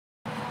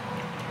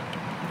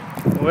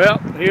Well,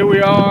 here we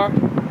are.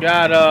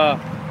 Got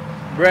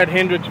Brett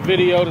Hendrix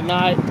video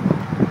tonight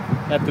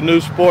at the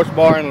new sports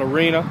bar in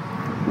Lorena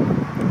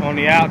on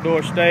the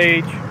outdoor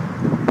stage.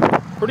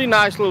 Pretty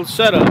nice little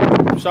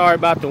setup. Sorry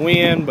about the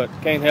wind, but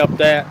can't help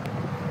that.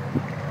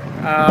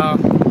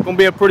 Gonna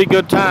be a pretty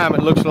good time,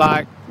 it looks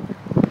like.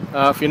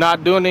 If you're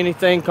not doing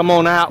anything, come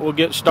on out. We'll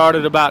get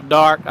started about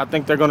dark. I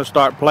think they're going to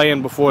start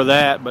playing before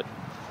that, but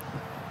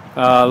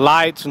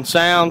lights and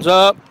sounds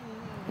up.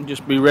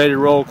 Just be ready to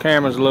roll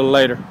cameras a little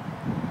later.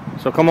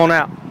 So come on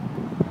out.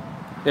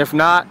 If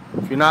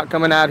you're not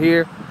coming out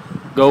here,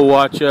 go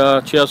watch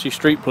Chelsea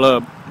Street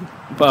Pub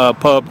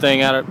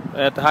thing out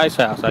at the Heist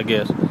House, I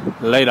guess.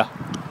 Later.